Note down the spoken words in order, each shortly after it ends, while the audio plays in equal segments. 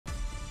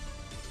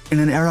In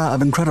an era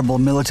of incredible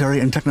military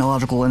and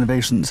technological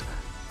innovations,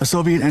 a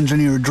Soviet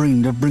engineer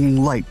dreamed of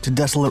bringing light to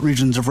desolate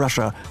regions of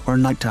Russia where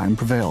nighttime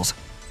prevails.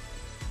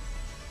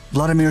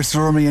 Vladimir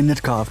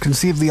Syromyatnikov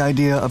conceived the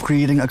idea of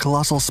creating a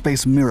colossal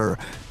space mirror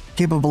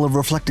capable of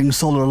reflecting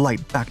solar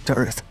light back to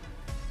Earth.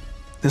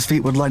 This feat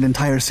would light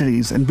entire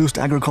cities and boost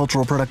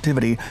agricultural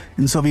productivity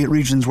in Soviet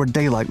regions where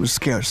daylight was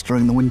scarce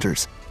during the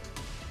winters.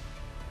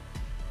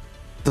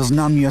 The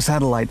Znamya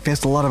satellite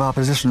faced a lot of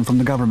opposition from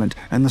the government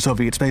and the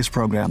Soviet space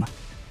program.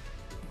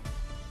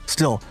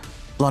 Still,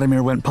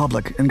 Vladimir went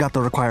public and got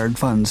the required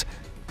funds.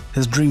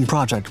 His dream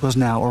project was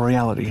now a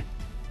reality.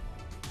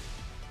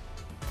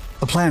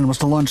 The plan was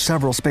to launch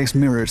several space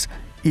mirrors,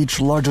 each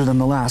larger than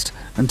the last,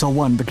 until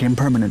one became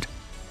permanent.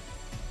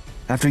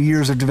 After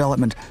years of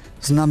development,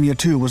 Znamya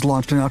 2 was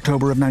launched in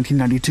October of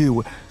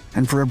 1992,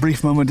 and for a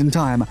brief moment in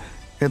time,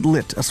 it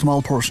lit a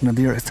small portion of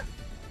the Earth.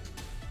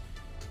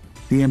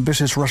 The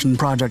ambitious Russian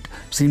project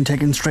seemed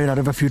taken straight out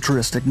of a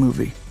futuristic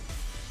movie.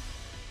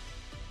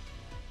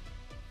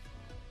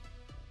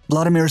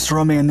 Vladimir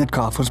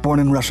Syromyatnikov was born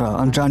in Russia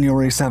on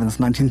January 7,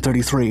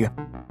 1933.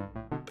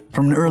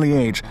 From an early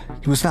age,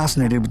 he was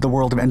fascinated with the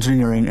world of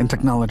engineering and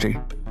technology.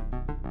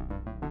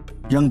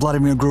 Young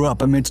Vladimir grew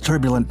up amidst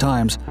turbulent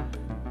times.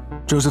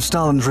 Joseph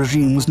Stalin's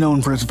regime was known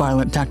for its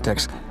violent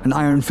tactics, an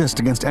iron fist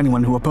against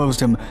anyone who opposed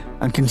him,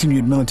 and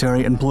continued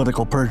military and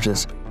political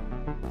purges.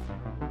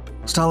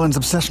 Stalin's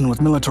obsession with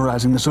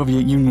militarizing the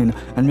Soviet Union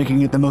and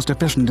making it the most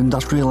efficient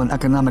industrial and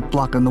economic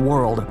bloc in the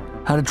world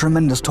had a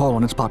tremendous toll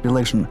on its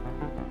population.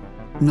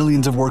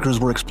 Millions of workers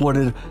were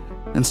exploited,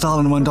 and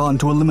Stalin went on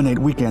to eliminate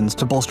weekends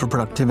to bolster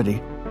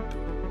productivity.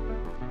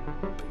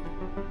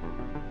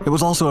 It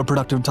was also a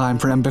productive time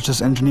for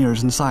ambitious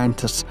engineers and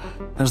scientists,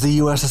 as the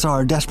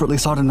USSR desperately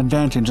sought an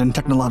advantage in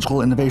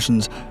technological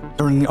innovations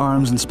during the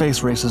arms and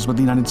space races with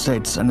the United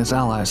States and its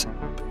allies.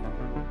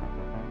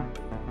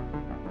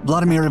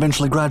 Vladimir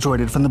eventually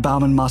graduated from the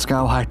Bauman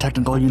Moscow High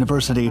Technical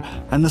University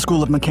and the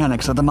School of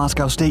Mechanics at the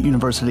Moscow State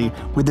University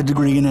with a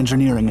degree in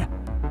engineering.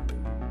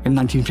 In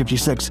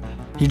 1956,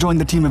 he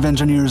joined the team of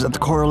engineers at the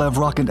Korolev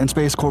Rocket and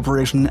Space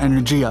Corporation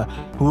Energia,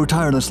 who were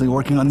tirelessly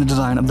working on the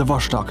design of the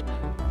Vostok,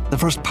 the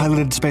first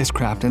piloted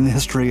spacecraft in the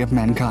history of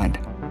mankind.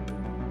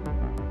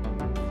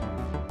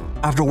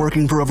 After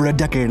working for over a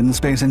decade in the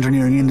space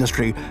engineering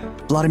industry,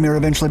 Vladimir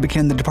eventually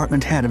became the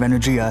department head of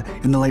Energia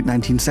in the late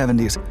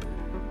 1970s.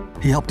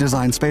 He helped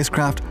design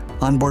spacecraft,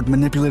 onboard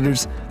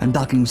manipulators, and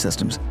docking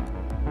systems.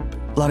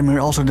 Vladimir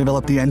also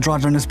developed the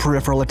Androgynous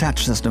Peripheral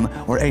Attach System,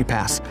 or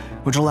APAS,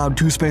 which allowed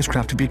two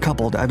spacecraft to be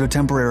coupled either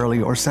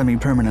temporarily or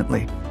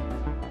semi-permanently.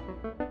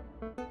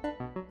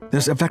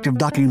 This effective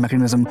docking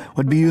mechanism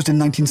would be used in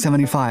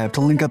 1975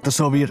 to link up the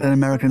Soviet and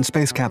American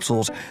space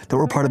capsules that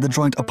were part of the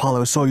joint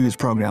Apollo-Soyuz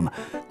program,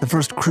 the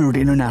first crewed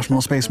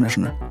international space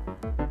mission.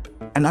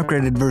 An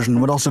upgraded version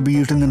would also be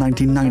used in the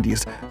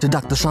 1990s to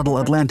dock the shuttle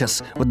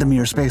Atlantis with the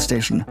Mir space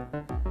station.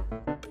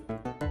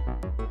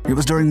 It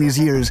was during these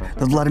years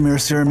that Vladimir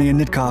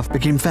Syromyatnikov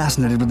became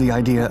fascinated with the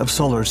idea of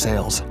solar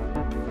sails.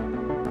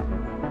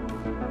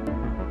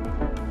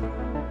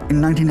 In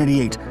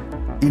 1988,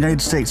 the United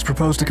States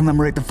proposed to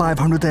commemorate the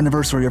 500th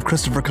anniversary of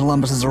Christopher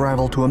Columbus's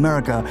arrival to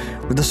America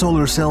with a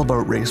solar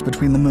sailboat race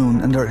between the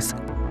Moon and Earth.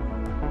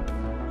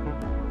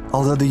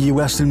 Although the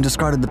US soon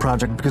discarded the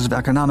project because of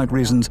economic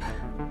reasons,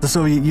 the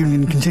Soviet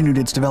Union continued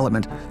its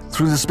development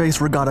through the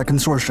Space Regatta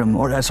Consortium,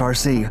 or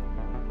SRC.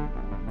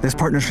 This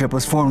partnership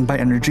was formed by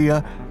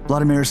Energia,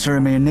 Vladimir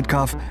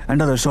Syromyatnikov,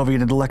 and other Soviet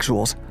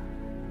intellectuals.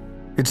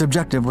 Its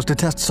objective was to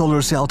test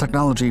solar sail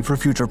technology for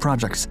future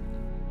projects.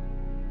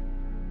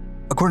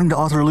 According to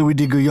author Louis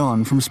de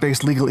Guyon from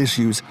Space Legal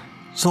Issues,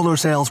 solar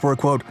sails were,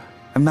 quote,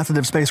 a method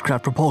of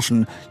spacecraft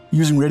propulsion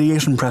using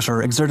radiation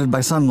pressure exerted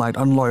by sunlight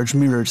on large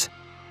mirrors.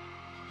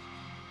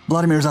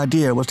 Vladimir's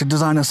idea was to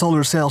design a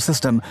solar sail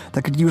system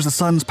that could use the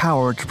sun's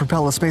power to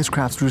propel a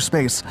spacecraft through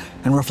space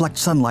and reflect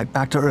sunlight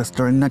back to Earth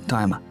during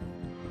nighttime.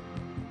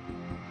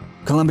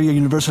 Columbia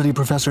University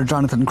professor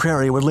Jonathan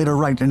Crary would later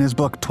write in his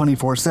book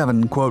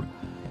 24/7, quote,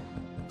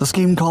 the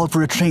scheme called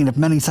for a chain of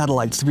many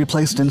satellites to be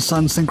placed in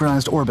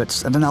sun-synchronized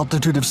orbits at an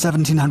altitude of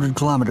 1,700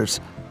 kilometers,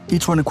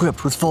 each one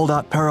equipped with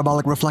fold-out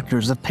parabolic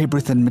reflectors of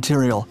paper-thin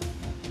material.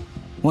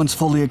 Once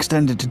fully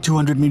extended to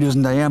 200 meters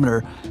in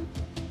diameter,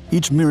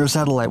 each mirror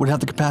satellite would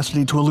have the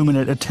capacity to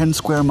illuminate a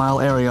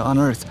 10-square-mile area on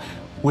Earth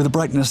with a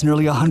brightness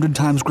nearly 100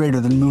 times greater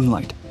than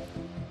moonlight.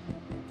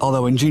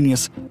 Although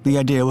ingenious, the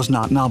idea was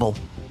not novel.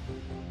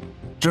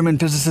 German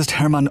physicist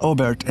Hermann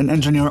Oberth and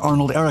engineer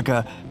Arnold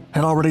Ericka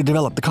had already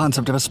developed the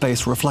concept of a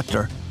space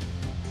reflector.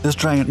 This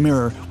giant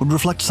mirror would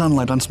reflect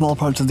sunlight on small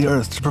parts of the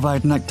Earth to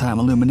provide nighttime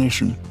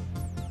illumination.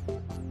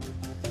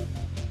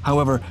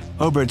 However,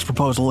 Oberth's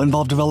proposal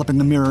involved developing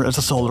the mirror as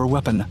a solar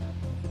weapon.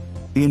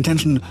 The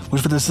intention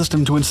was for the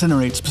system to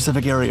incinerate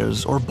specific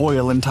areas or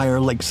boil entire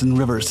lakes and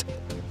rivers.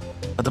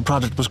 But the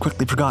project was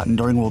quickly forgotten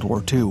during World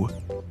War II.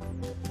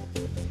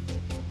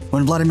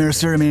 When Vladimir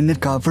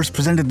Syromyatnikov first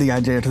presented the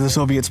idea to the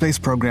Soviet space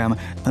program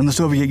and the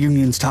Soviet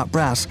Union's top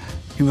brass,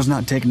 he was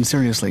not taken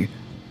seriously.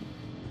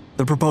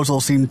 The proposal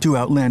seemed too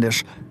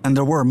outlandish, and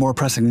there were more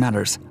pressing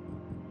matters.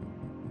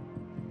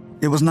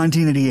 It was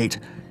 1988,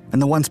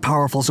 and the once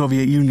powerful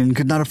Soviet Union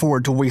could not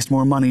afford to waste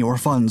more money or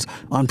funds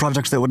on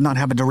projects that would not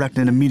have a direct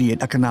and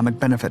immediate economic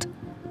benefit.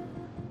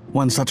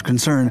 One such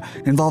concern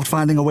involved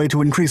finding a way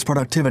to increase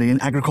productivity in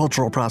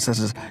agricultural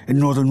processes in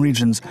northern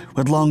regions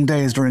with long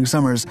days during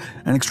summers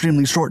and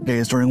extremely short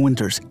days during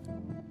winters.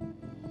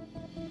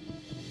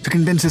 To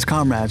convince his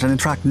comrades and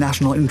attract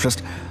national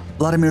interest,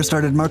 Vladimir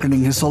started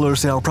marketing his solar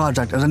sail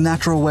project as a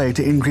natural way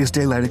to increase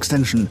daylight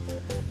extension.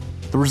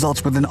 The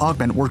results would then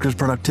augment workers'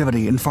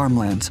 productivity in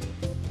farmlands.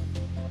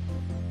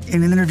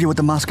 In an interview with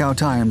the Moscow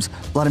Times,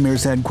 Vladimir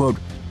said, quote,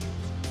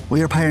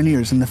 "We are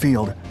pioneers in the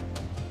field.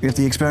 If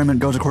the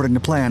experiment goes according to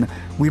plan,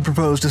 we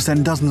propose to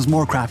send dozens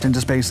more craft into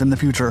space in the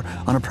future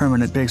on a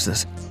permanent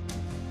basis."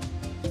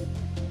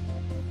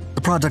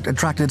 The project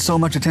attracted so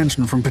much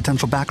attention from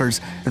potential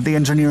backers that the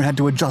engineer had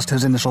to adjust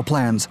his initial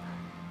plans.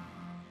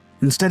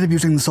 Instead of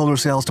using the solar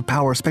sails to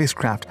power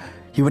spacecraft,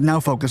 he would now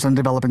focus on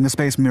developing the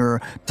space mirror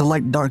to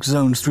light dark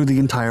zones through the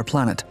entire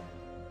planet.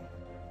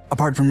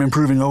 Apart from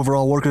improving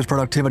overall workers'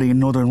 productivity in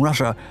northern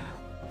Russia,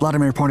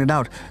 Vladimir pointed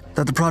out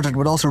that the project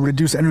would also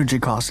reduce energy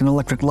costs in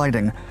electric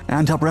lighting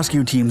and help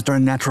rescue teams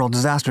during natural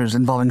disasters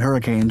involving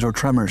hurricanes or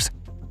tremors.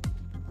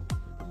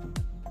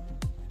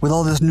 With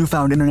all this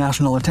newfound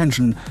international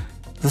attention,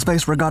 the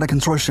Space Regatta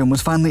Consortium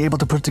was finally able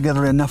to put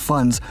together enough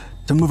funds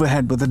to move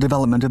ahead with the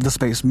development of the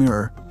space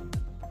mirror.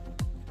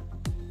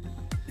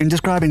 In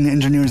describing the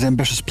engineer's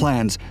ambitious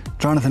plans,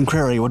 Jonathan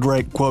Crary would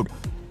write, quote,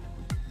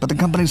 "But the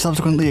company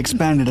subsequently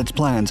expanded its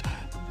plans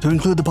to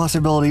include the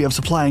possibility of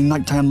supplying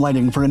nighttime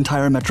lighting for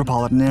entire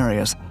metropolitan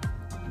areas.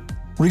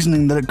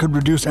 Reasoning that it could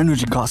reduce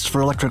energy costs for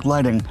electric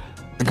lighting,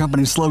 the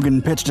company's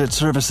slogan pitched its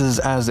services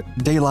as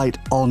daylight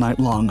all night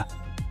long."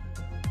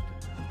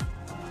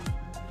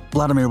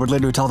 Vladimir would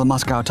later tell the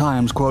Moscow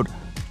Times, quote,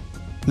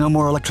 "No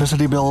more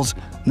electricity bills,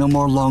 no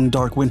more long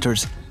dark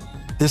winters.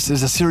 This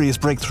is a serious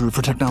breakthrough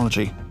for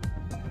technology."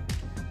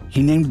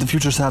 He named the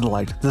future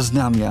satellite the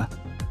Znamya.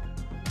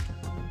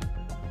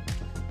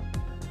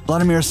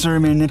 Vladimir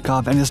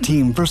Syromyatnikov and his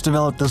team first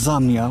developed the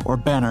Znamya, or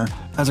banner,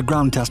 as a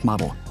ground test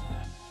model.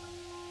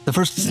 The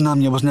first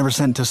Znamya was never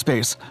sent to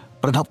space,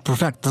 but it helped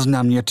perfect the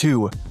Znamya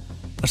 2,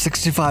 a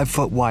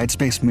 65-foot wide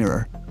space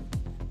mirror.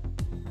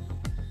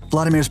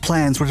 Vladimir's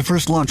plans were to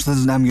first launch the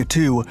Znamya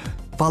 2,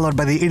 followed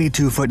by the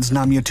 82-foot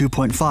Znamya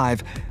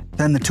 2.5,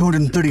 then the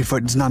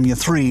 230-foot Znamya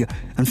 3,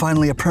 and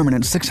finally a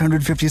permanent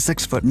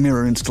 656-foot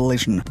mirror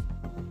installation.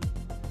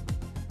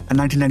 A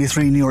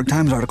 1993 New York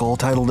Times article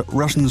titled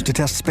 "Russians to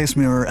Test Space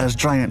Mirror as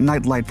Giant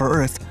Nightlight for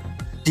Earth"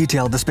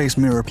 detailed the space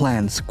mirror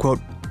plans.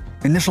 Quote,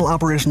 "Initial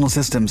operational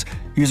systems,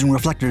 using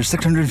reflectors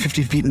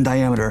 650 feet in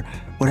diameter,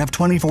 would have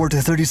 24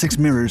 to 36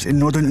 mirrors in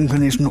northern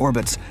inclination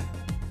orbits,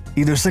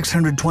 either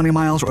 620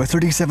 miles or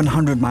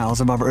 3,700 miles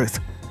above Earth.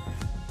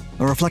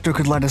 A reflector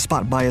could light a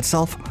spot by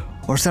itself,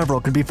 or several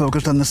could be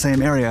focused on the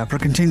same area for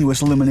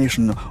continuous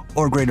illumination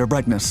or greater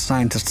brightness,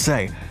 scientists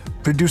say,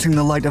 producing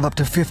the light of up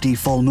to 50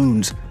 full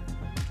moons.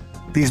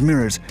 These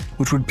mirrors,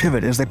 which would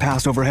pivot as they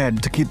passed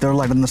overhead to keep their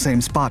light on the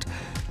same spot,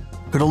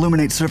 could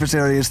illuminate surface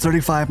areas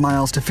 35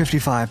 miles to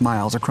 55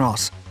 miles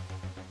across."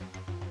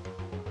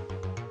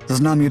 The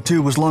Znamya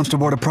 2 was launched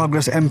aboard a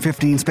Progress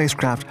M15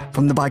 spacecraft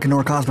from the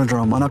Baikonur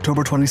Cosmodrome on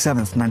October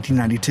 27,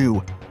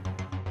 1992.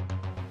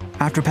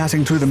 After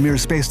passing through the Mir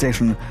space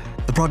station,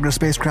 the Progress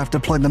spacecraft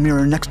deployed the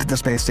mirror next to the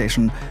space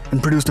station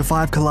and produced a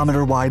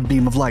 5-kilometer wide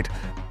beam of light,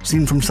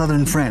 seen from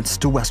southern France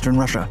to western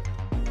Russia.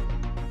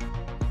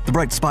 The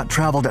bright spot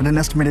traveled at an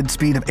estimated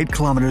speed of 8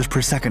 kilometers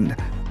per second,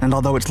 and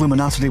although its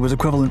luminosity was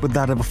equivalent with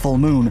that of a full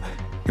moon,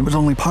 it was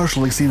only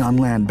partially seen on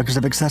land because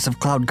of excessive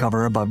cloud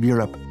cover above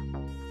Europe.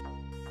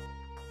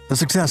 The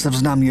success of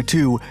Znamya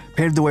 2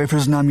 paved the way for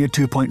Znamya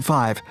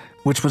 2.5,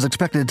 which was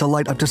expected to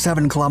light up to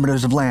 7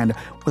 kilometers of land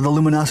with a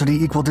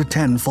luminosity equal to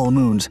 10 full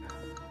moons.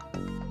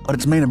 But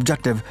its main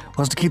objective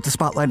was to keep the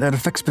spotlight at a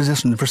fixed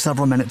position for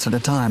several minutes at a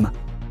time.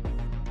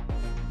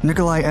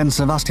 Nikolai N.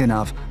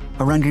 Sevastianov,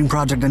 a ranking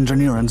project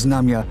engineer on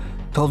Znamya,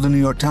 told the New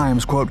York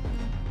Times, quote,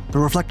 "The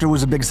reflector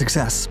was a big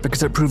success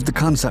because it proved the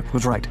concept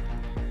was right.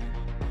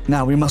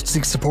 Now we must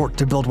seek support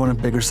to build one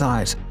of bigger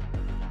size."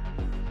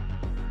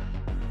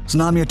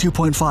 Znamya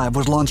 2.5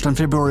 was launched on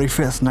February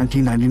 5,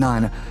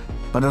 1999,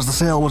 but as the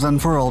sail was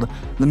unfurled,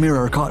 the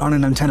mirror caught on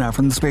an antenna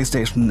from the space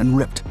station and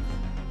ripped.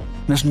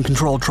 Mission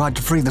Control tried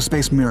to free the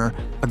space mirror,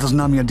 but the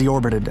Znamya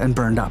deorbited and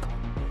burned up.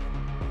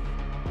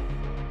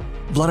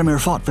 Vladimir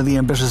fought for the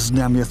ambitious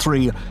Znamya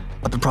 3,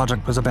 but the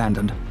project was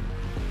abandoned.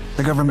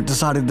 The government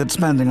decided that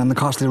spending on the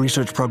costly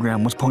research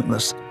program was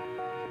pointless.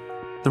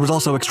 There was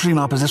also extreme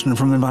opposition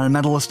from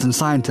environmentalists and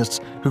scientists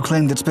who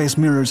claimed that space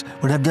mirrors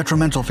would have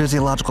detrimental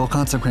physiological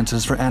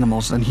consequences for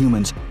animals and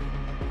humans.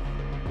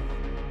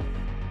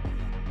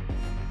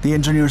 The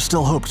engineers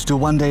still hoped to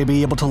one day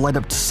be able to light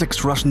up to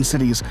 6 Russian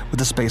cities with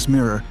a space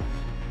mirror.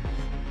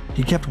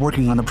 He kept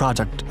working on the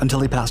project until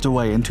he passed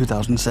away in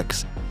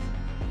 2006.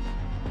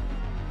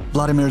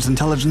 Vladimir's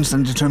intelligence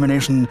and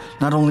determination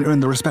not only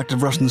earned the respect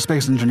of Russian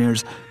space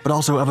engineers, but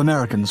also of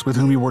Americans with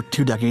whom he worked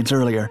 2 decades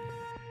earlier.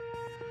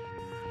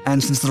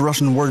 And since the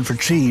Russian word for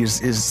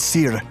cheese is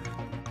syr,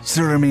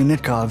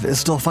 Syromyatnikov is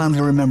still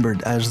fondly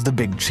remembered as the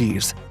Big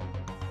Cheese.